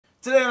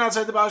Today on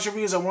Outside the Box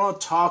Reviews, I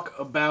want to talk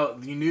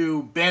about the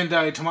new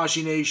Bandai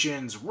Tamashii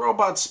Nations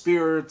Robot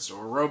Spirits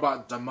or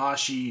Robot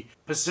Tamashii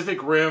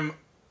Pacific Rim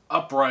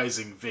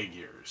Uprising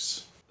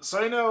figures.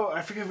 So I know,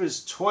 I forget if it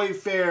was Toy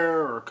Fair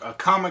or a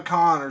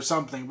Comic-Con or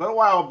something, but a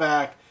while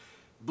back,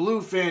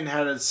 Bluefin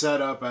had it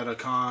set up at a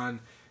con,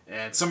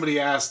 and somebody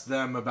asked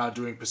them about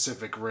doing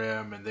Pacific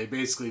Rim, and they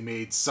basically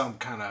made some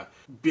kind of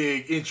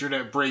big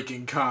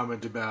internet-breaking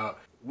comment about,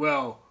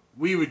 well,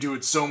 we would do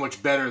it so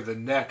much better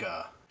than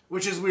NECA.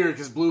 Which is weird,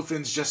 because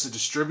Bluefin's just a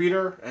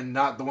distributor, and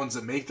not the ones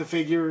that make the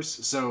figures,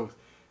 so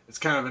it's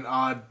kind of an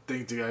odd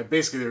thing to...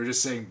 Basically, they were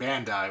just saying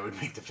Bandai would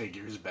make the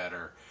figures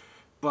better.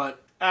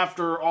 But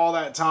after all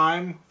that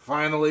time,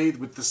 finally,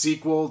 with the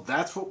sequel,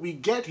 that's what we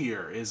get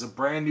here, is a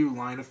brand new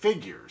line of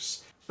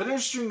figures. But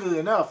interestingly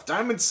enough,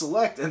 Diamond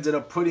Select ended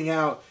up putting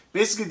out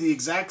basically the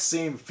exact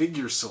same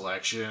figure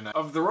selection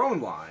of their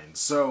own line.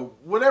 So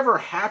whatever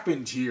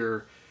happened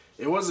here,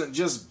 it wasn't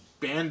just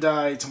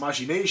Bandai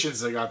Tamashii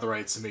Nations that got the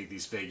rights to make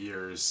these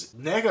figures.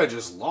 NECA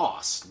just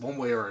lost, one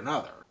way or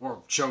another,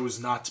 or chose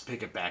not to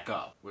pick it back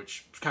up,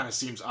 which kind of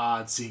seems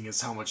odd seeing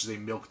as how much they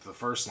milked the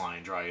first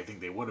line dry. I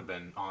think they would have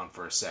been on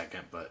for a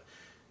second, but,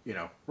 you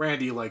know,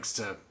 Randy likes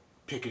to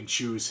pick and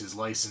choose his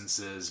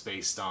licenses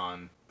based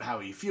on how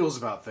he feels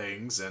about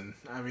things, and,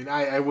 I mean,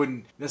 I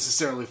wouldn't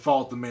necessarily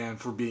fault the man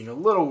for being a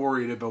little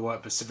worried about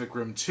what Pacific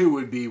Rim 2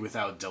 would be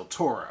without Del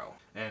Toro.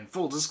 And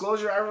full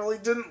disclosure, I really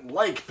didn't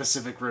like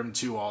Pacific Rim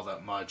 2 all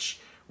that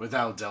much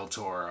without Del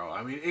Toro.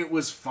 I mean, it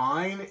was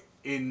fine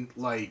in,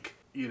 like,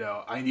 you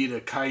know, I need a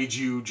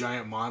kaiju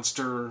giant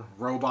monster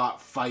robot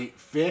fight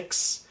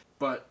fix,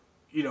 but,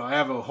 you know, I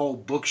have a whole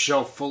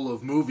bookshelf full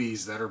of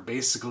movies that are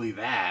basically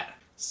that.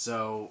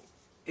 So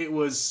it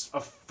was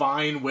a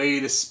fine way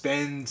to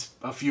spend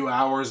a few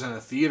hours in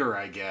a theater,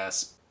 I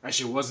guess.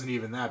 Actually, it wasn't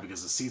even that,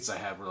 because the seats I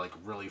had were, like,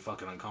 really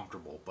fucking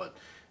uncomfortable, but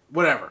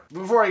whatever.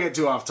 Before I get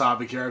too off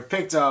topic here, I've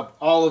picked up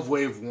all of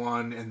Wave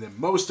 1 and then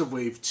most of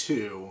Wave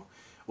 2.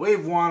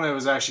 Wave 1 I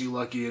was actually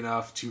lucky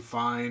enough to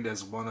find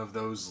as one of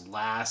those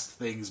last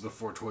things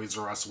before Toys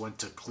R Us went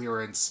to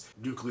clearance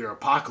nuclear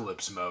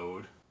apocalypse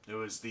mode. It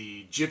was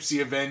the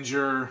Gypsy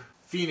Avenger,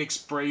 Phoenix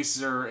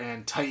Bracer,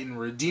 and Titan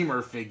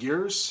Redeemer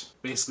figures.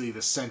 Basically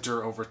the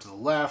center over to the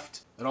left.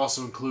 It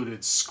also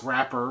included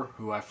Scrapper,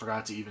 who I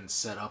forgot to even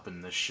set up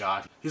in this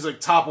shot. He's like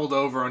toppled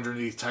over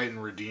underneath Titan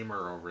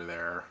Redeemer over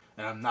there.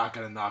 And I'm not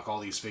going to knock all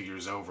these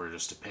figures over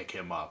just to pick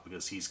him up,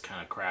 because he's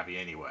kind of crappy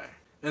anyway.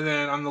 And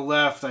then on the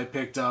left, I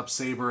picked up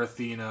Saber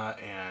Athena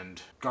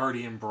and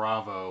Guardian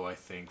Bravo, I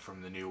think,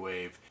 from the new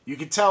wave. You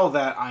can tell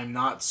that I'm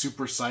not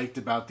super psyched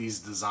about these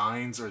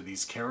designs or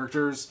these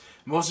characters,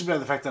 mostly by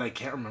the fact that I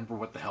can't remember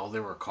what the hell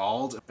they were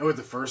called. And with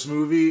the first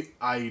movie,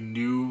 I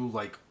knew,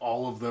 like,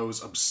 all of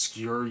those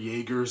obscure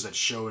Jaegers that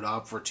showed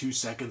up for 2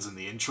 seconds in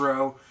the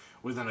intro.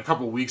 Within a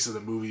couple weeks of the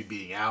movie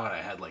being out, I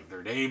had, like,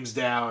 their names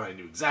down. I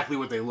knew exactly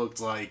what they looked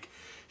like.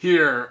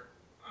 Here,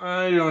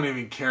 I don't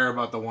even care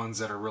about the ones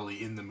that are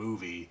really in the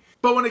movie.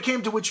 But when it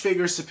came to which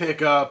figures to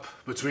pick up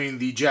between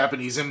the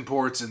Japanese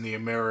imports and the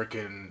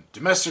American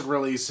domestic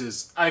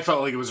releases, I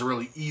felt like it was a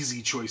really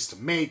easy choice to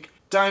make.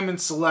 Diamond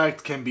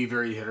Select can be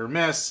very hit or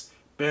miss.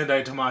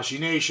 Bandai Tamashii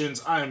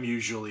Nations, I'm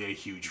usually a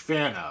huge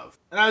fan of.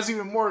 And I was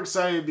even more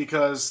excited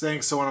because,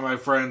 thanks to one of my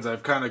friends,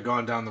 I've kind of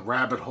gone down the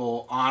rabbit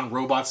hole on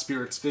Robot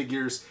Spirits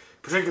figures,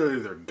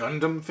 particularly their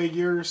Gundam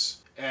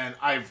figures. And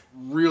I've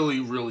really,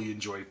 really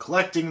enjoyed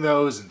collecting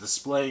those and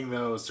displaying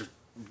those. They're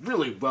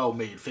really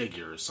well-made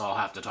figures, so I'll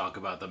have to talk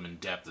about them in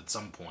depth at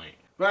some point.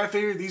 But I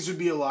figured these would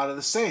be a lot of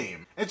the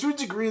same. And to a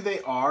degree they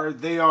are.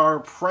 They are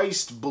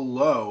priced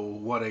below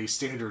what a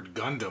standard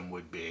Gundam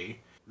would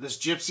be. This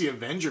Gypsy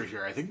Avenger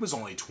here, I think was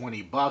only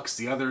 20 bucks.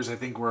 The others, I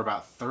think, were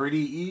about 30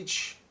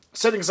 each.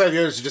 Setting aside the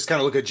others to just kind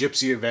of look at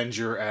Gypsy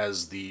Avenger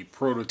as the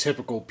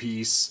prototypical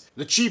piece.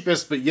 The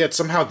cheapest, but yet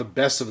somehow the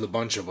best of the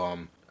bunch of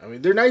them. I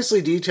mean, they're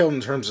nicely detailed in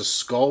terms of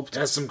sculpt. It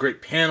has some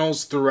great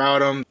panels throughout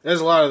them. It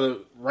has a lot of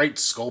the right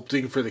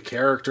sculpting for the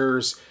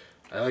characters.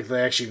 I like that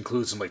they actually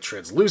include some, like,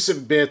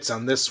 translucent bits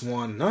on this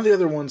one. None of the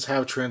other ones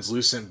have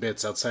translucent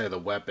bits outside of the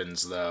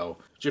weapons, though.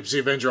 Gypsy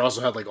Avenger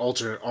also had, like,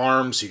 alternate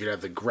arms, so you could have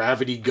the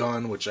gravity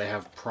gun, which I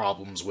have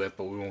problems with,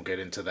 but we won't get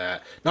into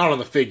that. Not on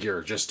the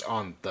figure, just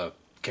on the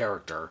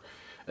character.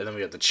 And then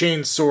we got the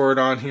chain sword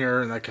on here,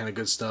 and that kind of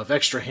good stuff.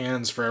 Extra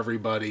hands for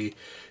everybody.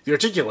 The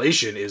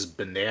articulation is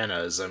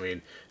bananas. I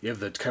mean, you have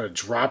the kind of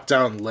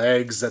drop-down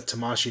legs that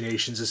Tamashii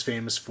Nations is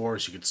famous for,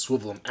 so you could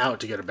swivel them out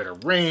to get a better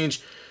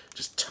range.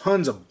 Just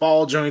tons of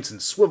ball joints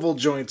and swivel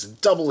joints and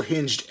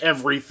double-hinged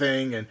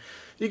everything, and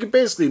you can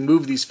basically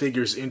move these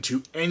figures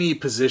into any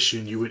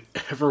position you would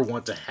ever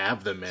want to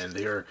have them in.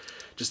 They are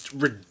just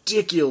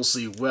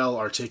ridiculously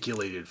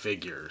well-articulated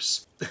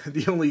figures.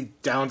 The only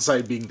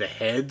downside being the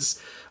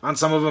heads. On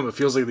some of them, it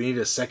feels like they need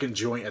a second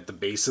joint at the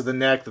base of the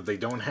neck that they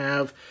don't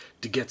have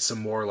to get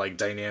some more, like,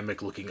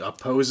 dynamic-looking up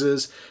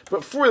poses.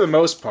 But for the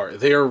most part,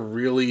 they are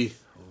really,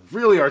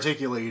 really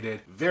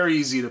articulated, very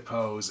easy to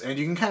pose, and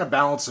you can kind of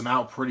balance them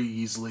out pretty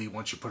easily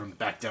once you put them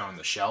back down on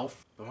the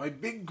shelf. But my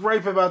big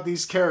gripe about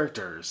these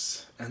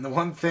characters, and the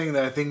one thing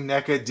that I think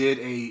NECA did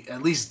a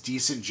at least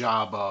decent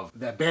job of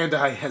that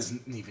Bandai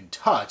hasn't even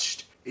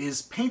touched,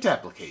 is paint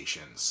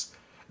applications.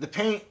 The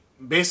paint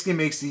basically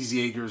makes these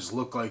Jaegers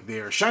look like they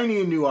are shiny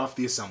and new off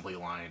the assembly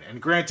line.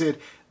 And granted,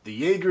 the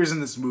Jaegers in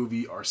this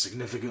movie are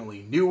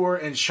significantly newer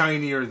and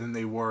shinier than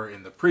they were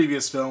in the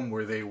previous film,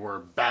 where they were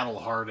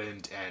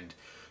battle-hardened and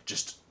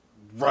just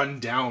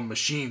run-down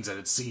machines that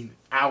had seen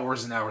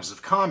hours and hours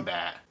of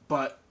combat.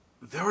 But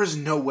there is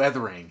no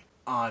weathering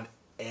on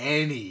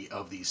any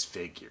of these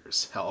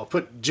figures. Hell, I'll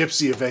put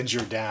Gypsy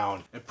Avenger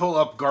down and pull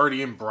up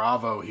Guardian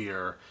Bravo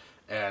here,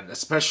 and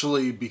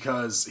especially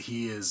because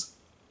he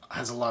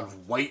has a lot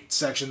of white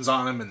sections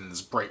on him and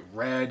this bright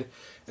red.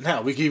 And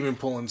hell, we can even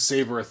pull in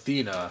Saber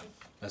Athena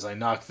as I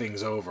knock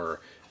things over.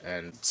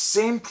 And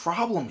same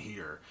problem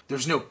here.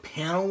 There's no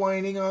panel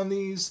lining on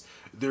these.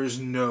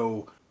 There's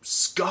no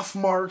scuff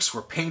marks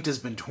where paint has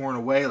been torn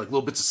away, like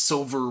little bits of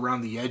silver around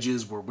the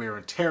edges where wear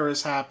and tear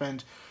has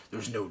happened.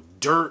 There's no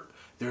dirt.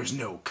 There's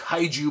no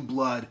kaiju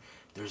blood.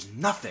 There's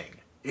nothing.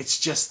 It's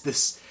just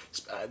this...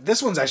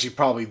 this one's actually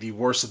probably the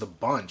worst of the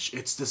bunch.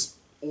 It's this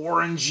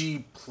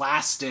orangey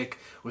plastic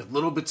with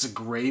little bits of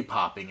gray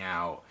popping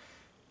out.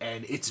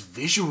 And it's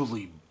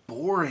visually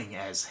boring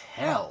as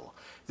hell.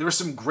 There was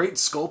some great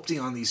sculpting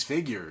on these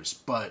figures,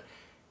 but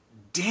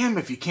damn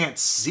if you can't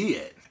see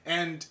it.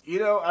 And, you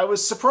know, I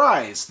was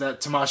surprised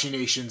that Tamashii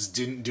Nations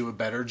didn't do a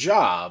better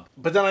job.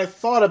 But then I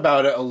thought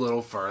about it a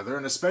little further,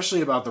 and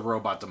especially about the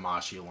Robot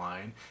Tamashii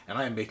line. And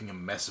I am making a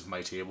mess of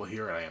my table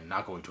here, and I am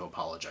not going to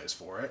apologize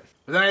for it.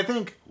 But then I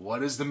think,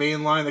 what is the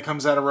main line that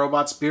comes out of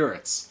Robot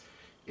Spirits?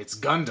 It's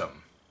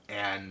Gundam.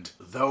 And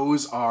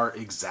those are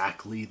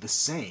exactly the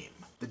same.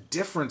 The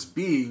difference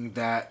being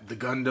that the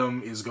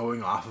Gundam is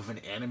going off of an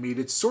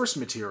animated source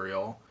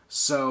material,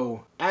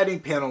 so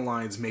adding panel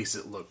lines makes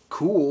it look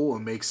cool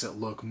and makes it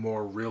look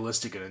more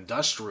realistic and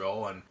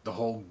industrial, and the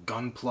whole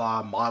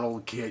Gunpla model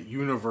kit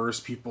universe,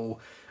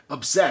 people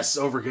obsess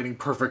over getting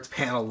perfect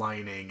panel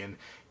lining and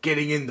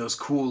getting in those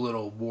cool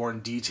little worn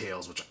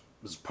details, which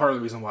is part of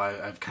the reason why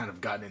I've kind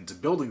of gotten into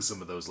building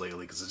some of those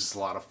lately, because it's just a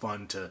lot of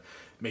fun to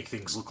make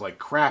things look like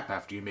crap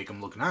after you make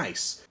them look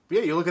nice. But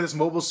yeah, you look at this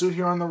mobile suit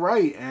here on the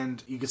right,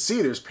 and you can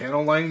see there's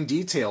panel lining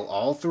detail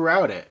all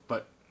throughout it,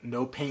 but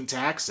no paint to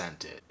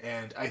accent it.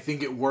 And I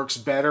think it works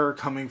better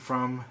coming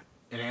from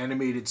an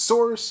animated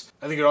source.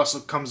 I think it also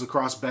comes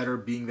across better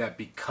being that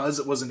because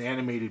it was an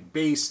animated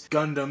base,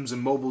 Gundams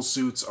and mobile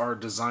suits are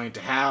designed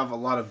to have a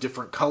lot of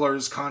different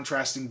colors,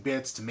 contrasting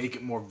bits to make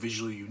it more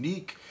visually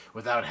unique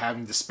without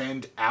having to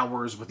spend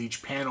hours with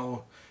each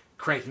panel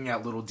cranking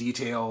out little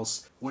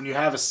details. When you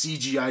have a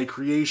CGI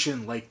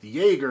creation like the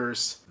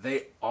Jaegers,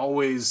 they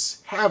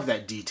always have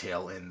that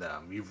detail in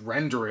them. You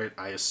render it,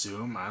 I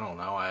assume. I don't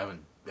know. I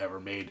haven't ever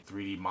made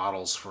 3D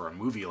models for a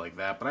movie like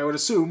that, but I would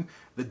assume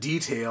the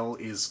detail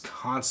is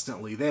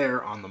constantly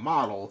there on the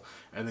model,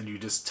 and then you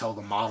just tell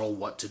the model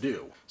what to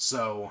do.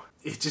 So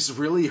it just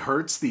really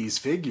hurts these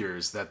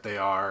figures that they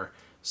are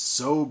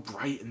so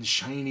bright and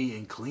shiny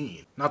and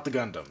clean. Not the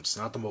Gundams,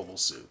 not the mobile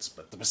suits,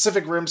 but the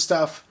Pacific Rim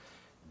stuff,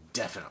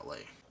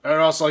 definitely. I'd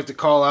also like to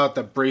call out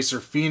that Bracer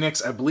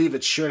Phoenix, I believe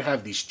it should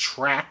have these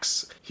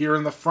tracks here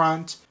in the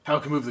front, how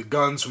it can move the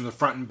guns from the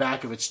front and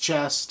back of its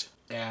chest.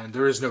 And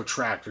there is no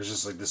track, there's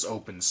just like this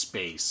open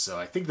space. So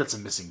I think that's a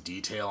missing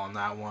detail on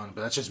that one, but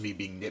that's just me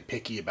being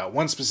nitpicky about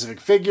one specific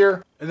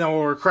figure. And then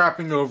while we're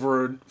crapping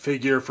over a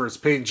figure for its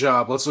paint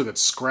job, let's look at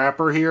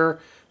Scrapper here.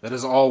 That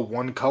is all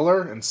one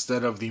color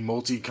instead of the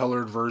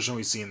multicolored version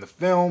we see in the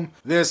film.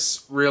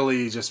 This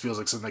really just feels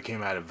like something that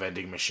came out of a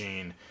vending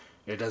machine.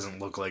 It doesn't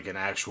look like an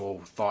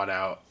actual thought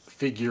out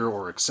figure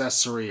or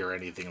accessory or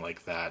anything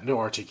like that. No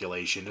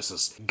articulation, just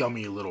this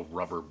gummy little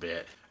rubber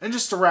bit. And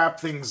just to wrap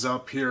things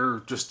up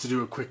here, just to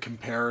do a quick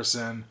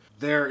comparison,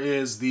 there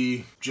is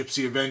the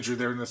Gypsy Avenger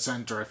there in the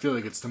center. I feel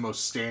like it's the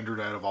most standard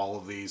out of all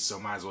of these, so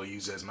might as well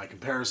use it as my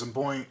comparison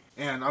point.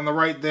 And on the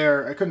right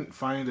there, I couldn't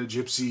find a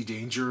Gypsy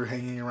Danger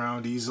hanging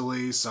around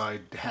easily, so I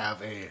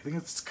have I think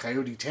it's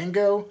Coyote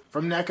Tango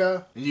from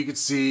NECA. And you can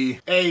see,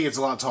 A, it's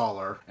a lot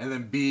taller, and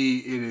then B,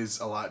 it is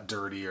a lot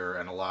dirtier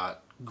and a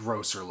lot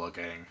grosser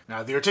looking.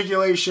 Now, the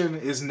articulation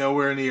is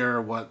nowhere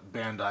near what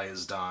Bandai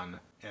has done,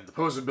 and the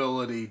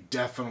posability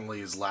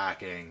definitely is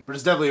lacking, but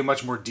it's definitely a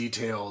much more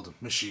detailed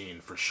machine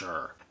for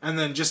sure. And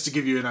then just to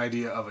give you an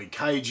idea of a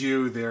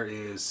kaiju, there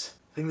is,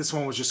 I think this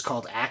one was just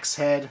called Axe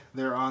Head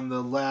there on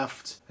the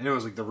left. And it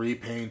was like the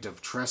repaint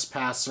of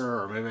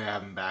Trespasser, or maybe I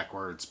have them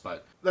backwards,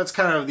 but that's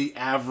kind of the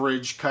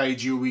average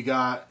kaiju we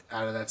got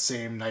out of that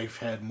same Knife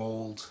Head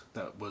mold.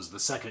 That was the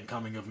second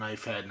coming of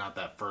Knife Head, not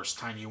that first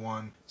tiny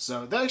one.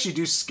 So they actually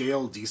do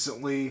scale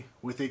decently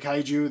with a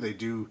kaiju. They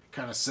do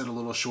kind of sit a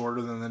little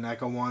shorter than the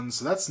NECA ones,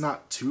 so that's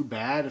not too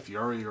bad if you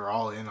already are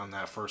all in on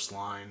that first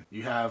line.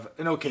 You have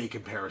an okay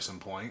comparison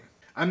point.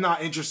 I'm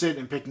not interested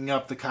in picking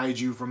up the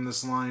kaiju from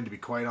this line, to be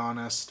quite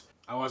honest.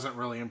 I wasn't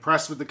really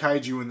impressed with the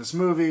kaiju in this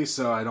movie,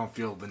 so I don't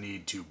feel the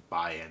need to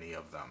buy any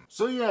of them.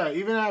 So yeah,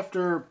 even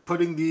after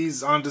putting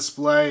these on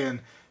display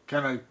and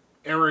kind of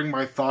airing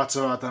my thoughts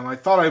about them. I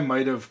thought I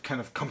might have kind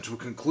of come to a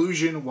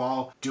conclusion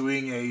while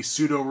doing a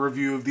pseudo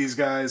review of these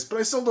guys, but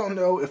I still don't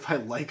know if I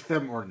like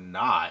them or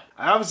not.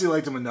 I obviously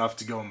liked them enough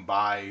to go and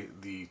buy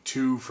the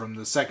 2 from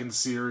the second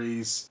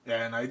series,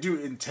 and I do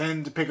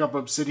intend to pick up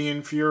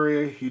Obsidian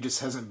Fury. He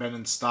just hasn't been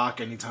in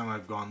stock anytime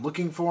I've gone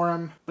looking for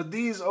him. But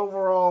these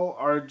overall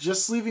are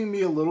just leaving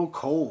me a little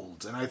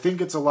cold, and I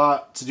think it's a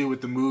lot to do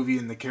with the movie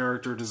and the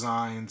character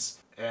designs,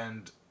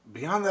 and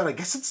beyond that, I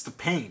guess it's the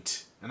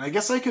paint. And I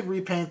guess I could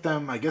repaint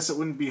them. I guess it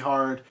wouldn't be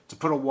hard to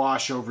put a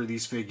wash over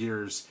these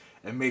figures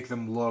and make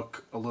them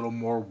look a little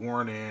more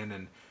worn in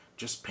and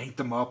just paint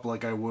them up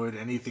like I would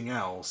anything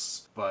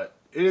else. But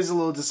it is a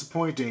little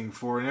disappointing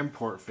for an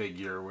import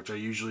figure, which I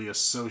usually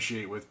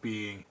associate with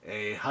being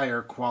a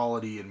higher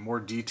quality and more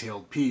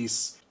detailed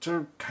piece,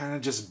 to kind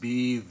of just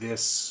be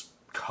this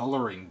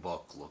coloring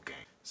book looking.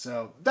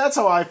 So that's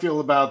how I feel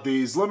about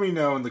these. Let me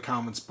know in the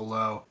comments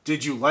below.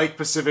 Did you like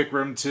Pacific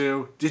Rim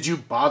 2? Did you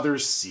bother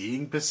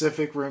seeing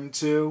Pacific Rim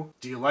 2?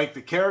 Do you like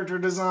the character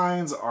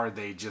designs? Are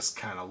they just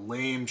kind of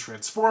lame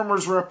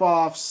Transformers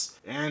ripoffs?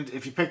 And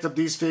if you picked up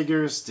these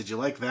figures, did you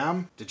like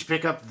them? Did you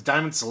pick up the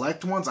Diamond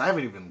Select ones? I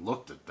haven't even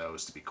looked at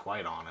those, to be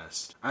quite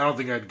honest. I don't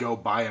think I'd go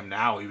buy them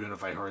now, even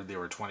if I heard they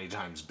were 20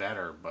 times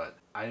better, but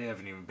I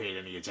haven't even paid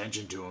any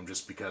attention to them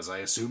just because I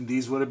assumed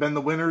these would have been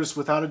the winners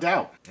without a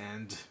doubt.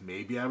 And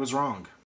maybe I was wrong.